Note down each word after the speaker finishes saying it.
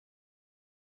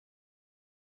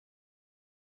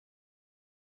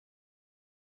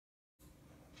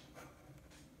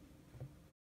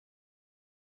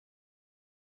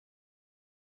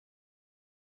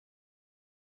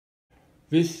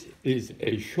This is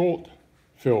a short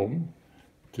film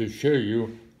to show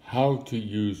you how to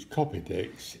use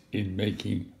Copydex in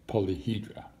making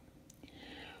Polyhedra.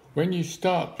 When you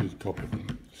start with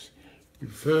Copydex,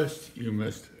 first you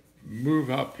must move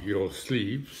up your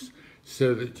sleeves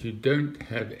so that you don't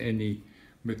have any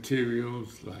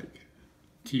materials like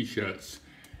t-shirts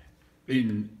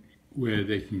in where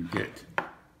they can get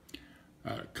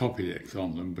Copydex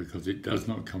on them, because it does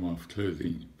not come off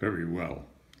clothing very well.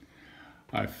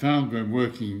 I found when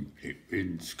working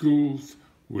in schools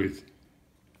with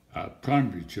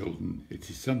primary children, it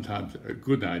is sometimes a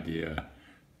good idea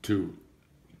to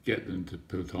get them to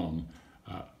put on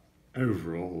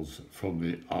overalls from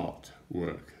the art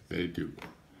work they do.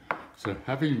 So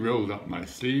having rolled up my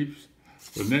sleeves,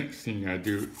 the next thing I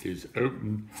do is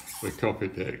open the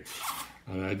Copydex,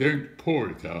 and I don't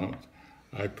pour it out.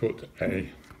 I put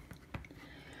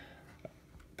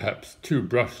perhaps 2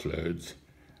 brush loads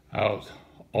out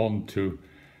onto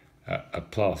a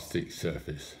plastic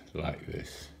surface like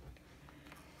this.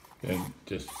 Then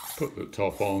just put the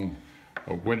top on.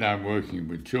 When I'm working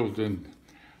with children,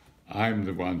 I'm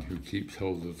the one who keeps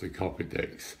hold of the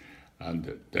Copydex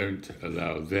and don't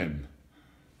allow them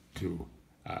to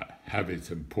have it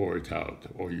and pour it out,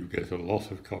 or you get a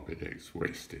lot of Copydex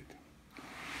wasted.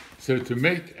 So to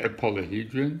make a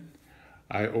polyhedron,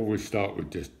 I always start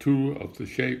with just 2 of the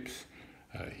shapes.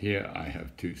 Here I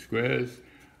have 2 squares.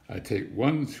 I take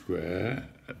 1 square,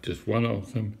 just 1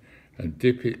 of them, and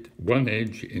dip it 1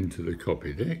 edge into the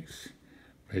Copydex,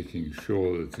 making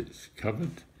sure that it's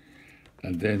covered,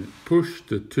 and then push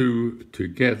the 2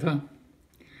 together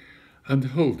and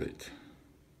hold it.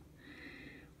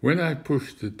 When I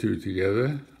push the 2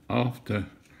 together, after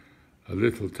a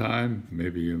little time,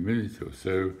 maybe a minute or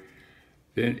so,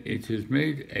 then it has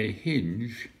made a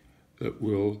hinge that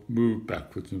will move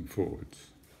backwards and forwards.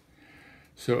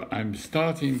 So I'm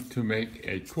starting to make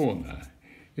a corner.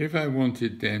 If I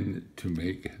wanted then to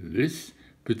make this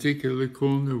particular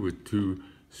corner with 2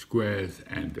 squares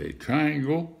and a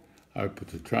triangle, I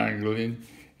put a triangle in.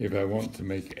 If I want to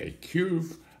make a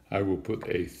cube, I will put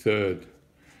a 3rd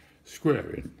square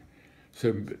in.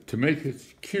 So to make a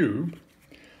cube,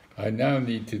 I now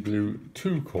need to glue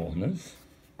 2 corners,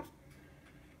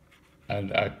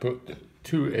 and I put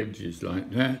 2 edges like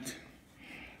that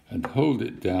and hold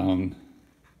it down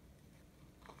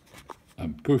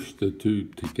and push the 2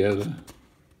 together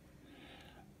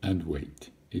and wait.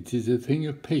 It is a thing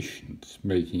of patience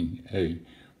making a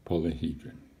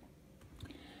polyhedron.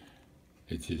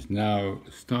 It is now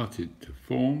started to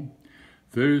form.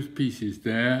 Those pieces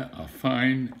there are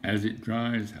fine. As it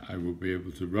dries, I will be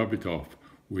able to rub it off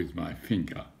with my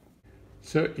finger.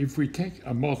 So if we take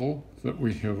a model that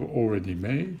we have already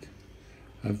made,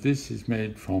 and this is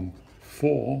made from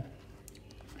 4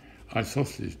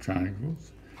 isosceles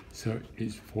triangles, so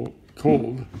it's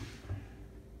called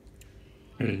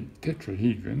a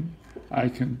tetrahedron. I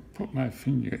can put my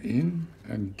finger in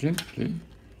and gently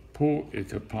pull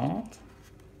it apart,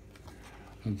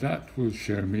 and that will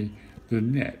show me the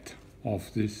net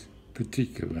of this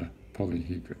particular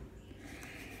polyhedron.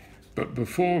 But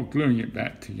before gluing it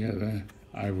back together,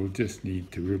 I will just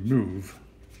need to remove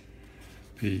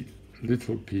the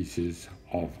little pieces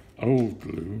of old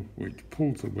glue which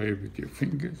pulls away with your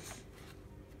fingers,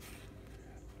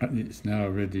 and it's now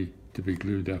ready to be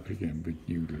glued up again with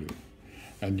new glue.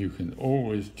 And you can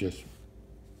always just,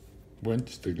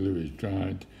 once the glue is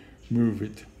dried, move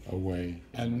it away.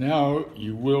 And now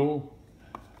you will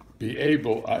be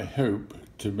able, I hope,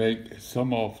 to make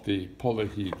some of the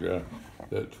polyhedra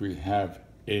that we have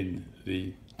in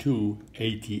the 2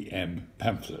 ATM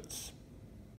pamphlets.